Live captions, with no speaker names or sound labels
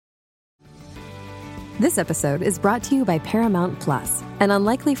This episode is brought to you by Paramount Plus. An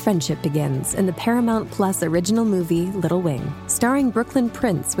unlikely friendship begins in the Paramount Plus original movie Little Wing, starring Brooklyn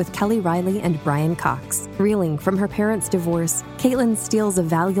Prince with Kelly Riley and Brian Cox. Reeling from her parents' divorce, Caitlin steals a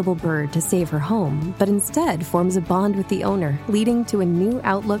valuable bird to save her home, but instead forms a bond with the owner, leading to a new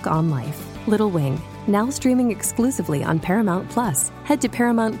outlook on life. Little Wing, now streaming exclusively on Paramount Plus. Head to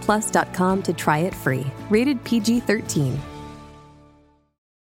ParamountPlus.com to try it free. Rated PG-13.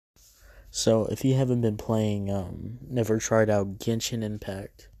 So, if you haven't been playing, never tried out Genshin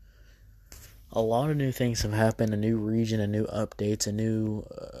Impact, a lot of new things have happened, a new region, a new updates, a new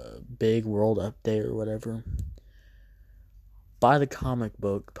big world update or whatever.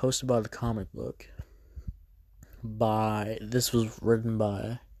 Posted by the comic book, this was written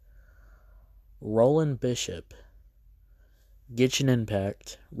by Roland Bishop. Genshin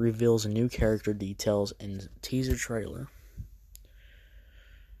Impact reveals new character details in teaser trailer.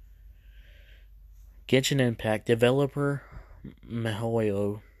 Genshin Impact developer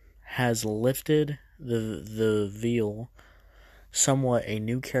MiHoYo has lifted the veil somewhat. A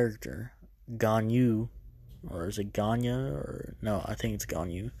new character, Ganyu, or is it Ganya? Or no, I think it's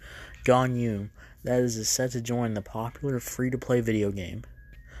Ganyu. Ganyu, that is set to join the popular free-to-play video game.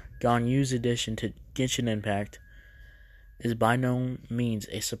 Ganyu's addition to Genshin Impact is by no means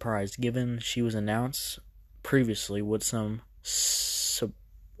a surprise, given she was announced previously with some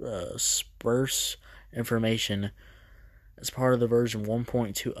sparse information as part of the version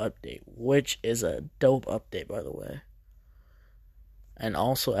 1.2 update, which is a dope update, by the way. And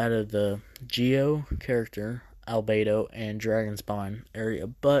also added the Geo character, Albedo, and Dragonspawn area.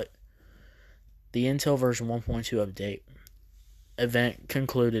 But the Intel version 1.2 update event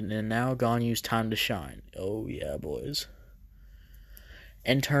concluded, and now Ganyu's time to shine. Oh yeah, boys.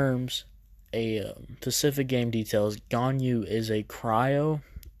 In terms of specific game details, Ganyu is a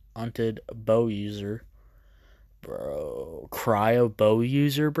cryo-hunted bow user. Cryo bow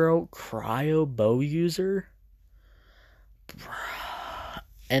user?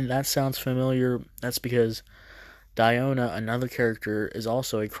 And that sounds familiar. That's because Diona, another character, is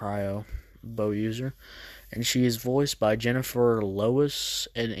also a cryo bow user. And she is voiced by Jennifer Lewis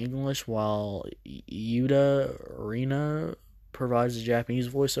in English, while Yuta Arena provides a Japanese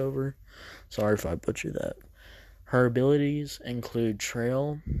voiceover. Sorry if I butchered that. Her abilities include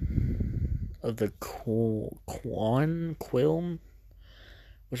Trail of the Quan Quilm,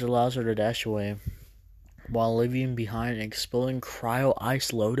 which allows her to dash away while leaving behind an exploding Cryo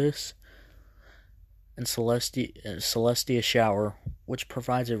Ice Lotus, and Celestia Shower, which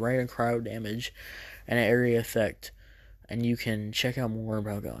provides a random cryo damage and an area effect. And you can check out more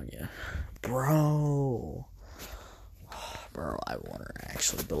about Ganya. Bro, I want her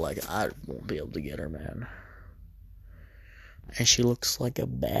actually, but I won't be able to get her, man. And she looks like a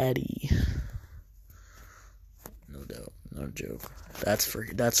baddie. No doubt, no joke. That's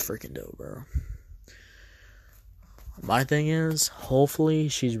freaking dope, bro. My thing is, hopefully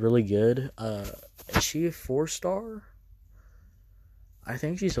she's really good. Is she a 4-star? I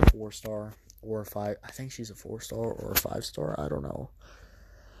think she's a 4-star or a 5. I think she's a 4-star or a 5-star. I don't know.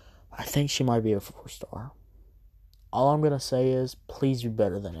 I think she might be a 4-star. All I'm gonna say is, please be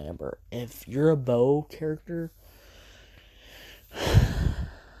better than Amber. If you're a bow character,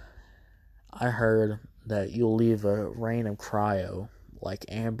 I heard that you'll leave a rain of cryo like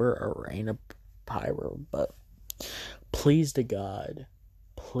Amber or rain of pyro, but please to God,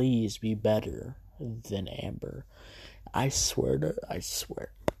 please be better than Amber. I swear.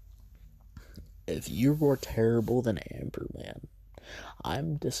 If you're more terrible than Amber, man,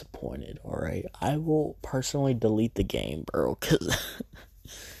 I'm disappointed, alright? I will personally delete the game, bro, because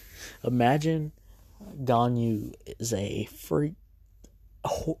imagine Ganyu is a freak,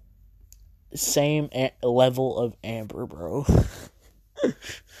 same level of Amber, bro.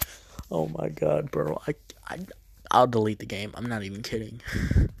 Oh my god, bro. I'll delete the game. I'm not even kidding.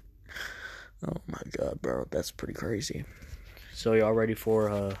 Oh my god, bro. That's pretty crazy. So y'all ready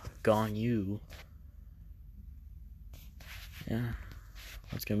for Ganyu? Yeah.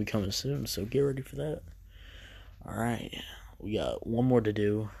 That's gonna be coming soon, so get ready for that. Alright. We got one more to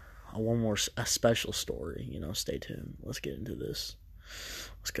do. A special story. Stay tuned. Let's get into this.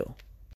 Let's go.